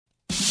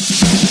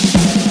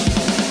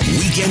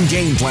Weekend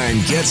Game Plan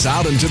gets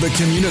out into the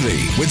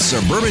community with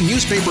Suburban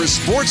Newspaper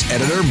sports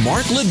editor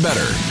Mark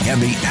Lidbetter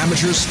and the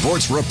Amateur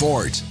Sports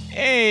Report.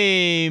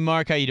 Hey,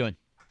 Mark, how you doing?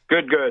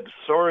 Good.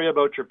 Sorry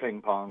about your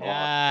ping pong.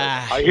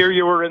 I hear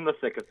you were in the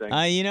thick of things.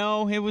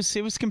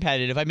 It was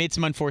competitive. I made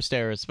some unforced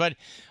errors. But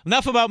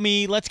enough about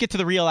me. Let's get to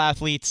the real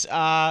athletes.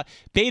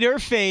 Bate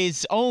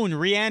Urfe's own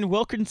Rianne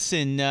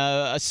Wilkinson,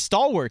 a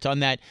stalwart on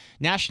that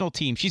national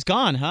team. She's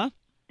gone, huh?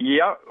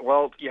 Yeah,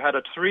 well, you had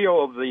a trio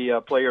of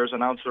the players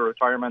announce their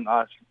retirement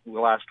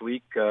last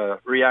week.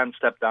 Rianne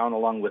stepped down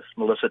along with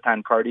Melissa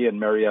Tancardi and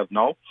Mary-Eve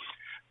No.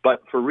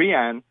 But for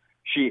Rianne,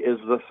 she is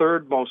the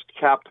third most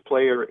capped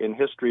player in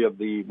history of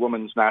the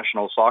women's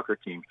national soccer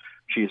team.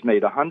 She's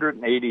made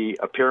 180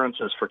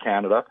 appearances for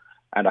Canada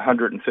and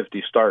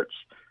 150 starts.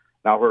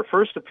 Now, her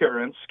first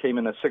appearance came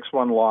in a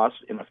 6-1 loss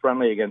in a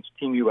friendly against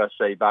Team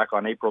USA back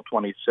on April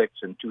 26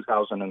 in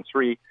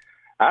 2003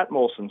 at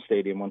Molson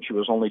Stadium when she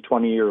was only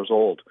 20 years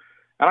old.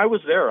 And I was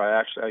there.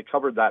 I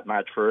covered that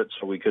match for it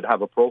so we could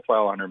have a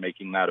profile on her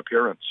making that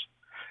appearance.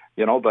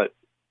 But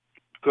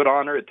good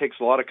on her. It takes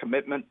a lot of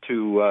commitment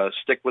to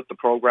stick with the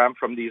program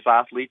from these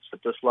athletes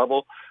at this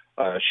level.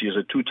 She's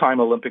a 2-time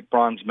Olympic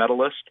bronze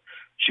medalist.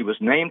 She was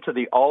named to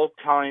the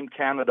all-time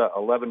Canada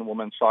 11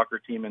 women's soccer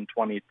team in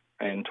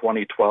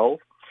 2012.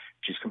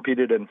 She's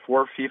competed in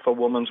 4 FIFA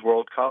Women's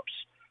World Cups,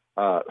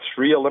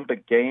 3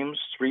 Olympic Games,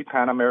 3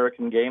 Pan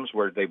American Games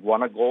where they've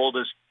won a gold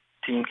as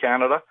Team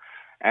Canada.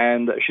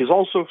 And she's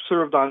also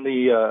served on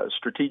the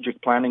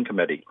Strategic Planning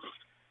Committee.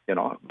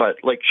 But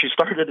she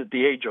started at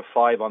the age of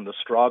 5 on the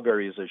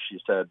strawberries, as she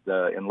said,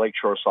 in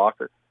Lakeshore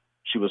Soccer.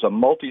 She was a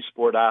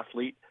multi-sport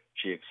athlete.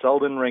 She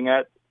excelled in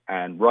ringette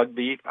and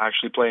rugby,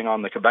 actually playing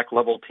on the Quebec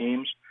level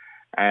teams.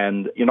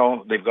 And,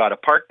 they've got a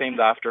park named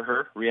after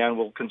her, Rianne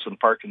Wilkinson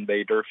Park in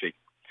Bay Durfee.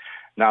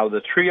 Now,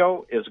 the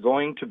trio is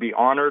going to be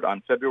honored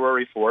on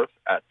February 4th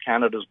at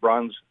Canada's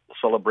Bronze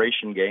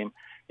Celebration game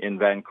in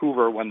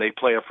Vancouver when they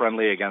play a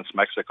friendly against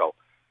Mexico.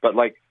 But,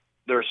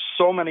 there's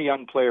so many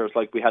young players,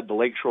 we had the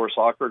Lakeshore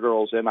Soccer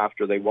girls in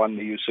after they won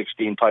the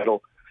U16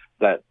 title,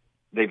 that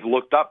they've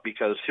looked up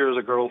because here's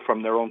a girl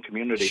from their own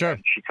community Sure.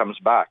 and she comes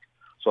back.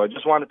 So I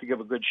just wanted to give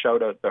a good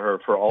shout out to her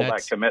for all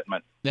that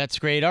commitment. That's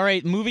great. All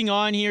right, moving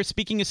on here.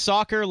 Speaking of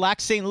soccer,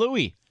 Lac St.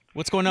 Louis.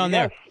 What's going on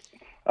there?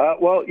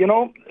 Well,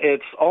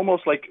 it's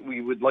almost like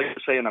we would like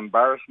to say an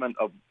embarrassment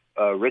of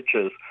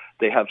riches.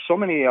 They have so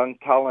many young,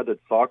 talented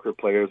soccer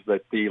players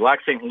that the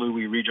Lac St.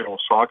 Louis Regional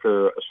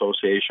Soccer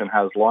Association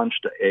has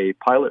launched a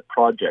pilot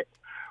project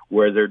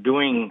where they're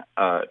doing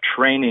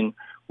training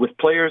with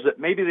players that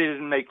maybe they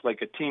didn't make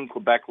a Team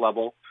Quebec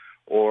level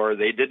or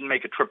they didn't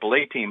make a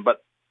AAA team,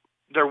 but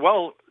they're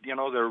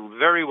they're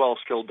very well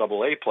skilled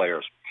AA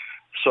players.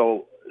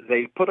 So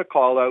they put a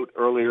call out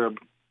earlier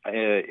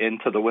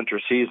into the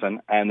winter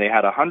season, and they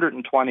had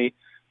 120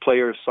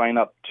 players sign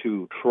up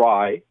to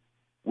try,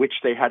 which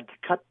they had to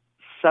cut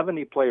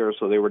 70 players,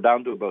 so they were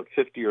down to about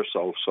 50 or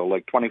so. So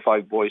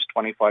 25 boys,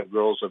 25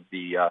 girls of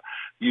the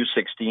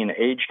U16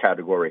 age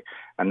category.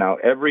 And now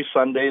every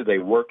Sunday they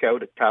work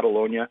out at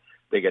Catalonia.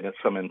 They get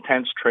some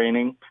intense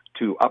training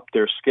to up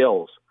their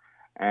skills.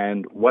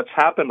 And what's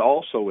happened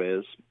also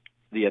is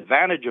the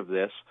advantage of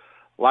this,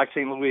 Lac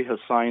St. Louis has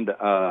signed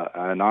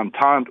an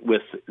entente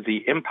with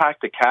the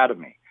Impact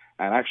Academy.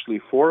 And actually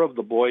 4 of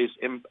the boys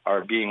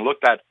are being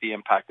looked at the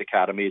Impact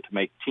Academy to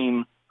make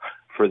team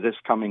for this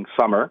coming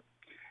summer.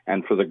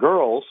 And for the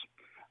girls,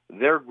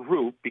 their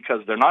group,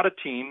 because they're not a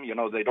team,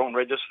 they don't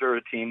register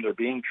a team, they're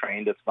being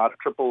trained, it's not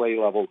a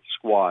AAA level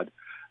squad,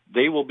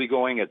 they will be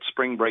going at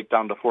spring break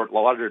down to Fort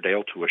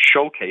Lauderdale to a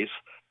showcase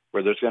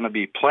where there's going to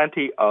be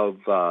plenty of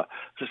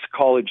just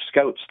college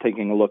scouts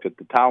taking a look at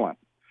the talent.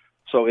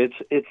 So it's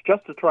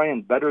just to try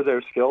and better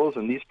their skills,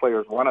 and these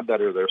players want to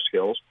better their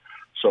skills.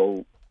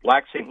 So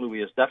Lac St.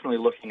 Louis is definitely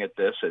looking at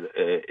this.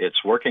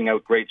 It's working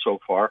out great so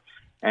far.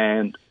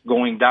 And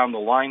going down the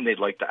line, they'd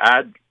like to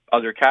add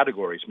other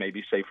categories,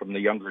 maybe say from the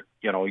younger,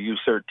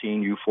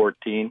 U13,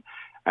 U14,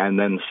 and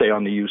then say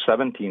on the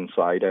U17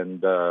 side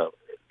and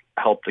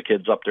help the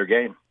kids up their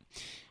game.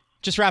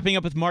 Just wrapping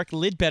up with Mark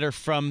Lidbetter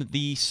from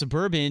the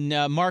Suburban.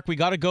 Mark, we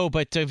got to go,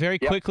 but very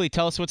quickly,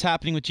 tell us what's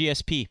happening with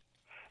GSP.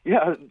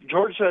 Yeah,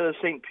 George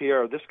St.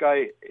 Pierre, this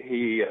guy,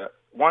 he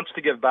wants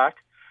to give back.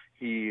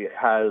 He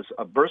has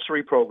a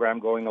bursary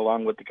program going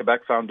along with the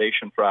Quebec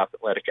Foundation for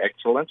Athletic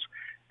Excellence.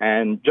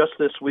 And just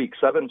this week,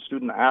 7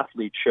 student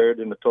athletes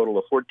shared in a total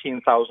of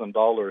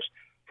 $14,000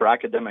 for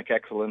academic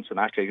excellence and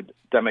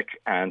academic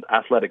and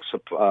athletic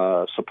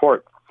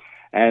support.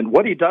 And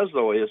what he does,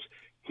 though, is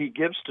he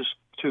gives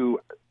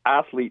to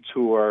athletes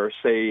who are,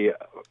 say,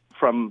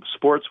 from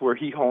sports where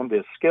he honed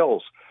his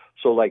skills.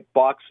 So like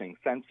boxing,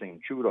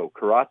 fencing, judo,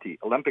 karate,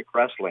 Olympic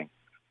wrestling,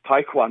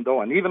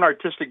 taekwondo, and even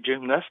artistic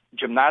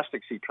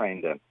gymnastics he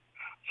trained in.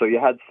 So you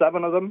had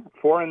 7 of them,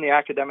 4 in the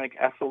academic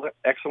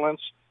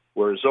excellence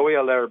were Zoe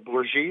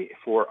Allaire-Bourgie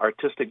for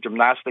artistic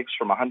gymnastics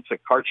from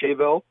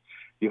Ahuntsic-Cartierville.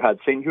 You had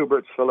St.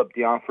 Hubert's Philip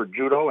Dion for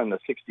judo in the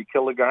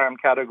 60-kilogram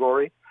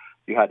category.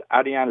 You had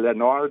Ariane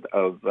Lenard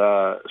of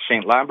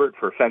St. Lambert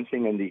for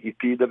fencing in the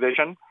EP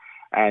division.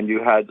 And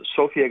you had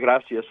Sofia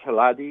Gracias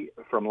Hiladi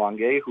from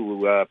Longueuil,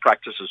 who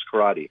practices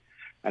karate.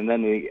 And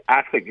then the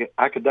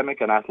academic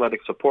and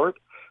athletic support,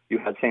 you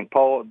had St.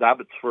 Paul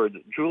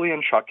d'Abbotsford,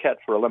 Julian Choquette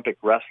for Olympic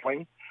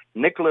wrestling,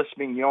 Nicolas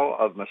Mignot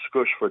of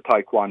Mascouche for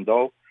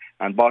Taekwondo,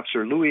 and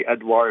boxer Louis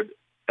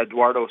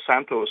Eduardo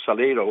Santos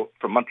Saledo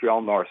from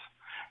Montreal North.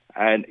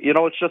 And,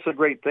 it's just a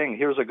great thing.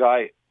 Here's a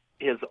guy,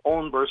 his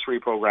own bursary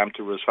program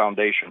to his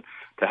foundation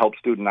to help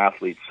student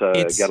athletes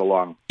get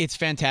along. It's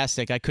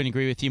fantastic. I couldn't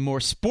agree with you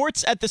more.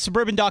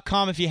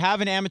 Sports@thesuburban.com if you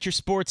have an amateur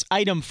sports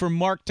item for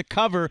Mark to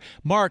cover.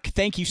 Mark,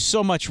 thank you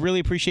so much.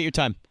 Really appreciate your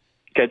time.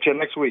 Catch you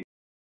next week.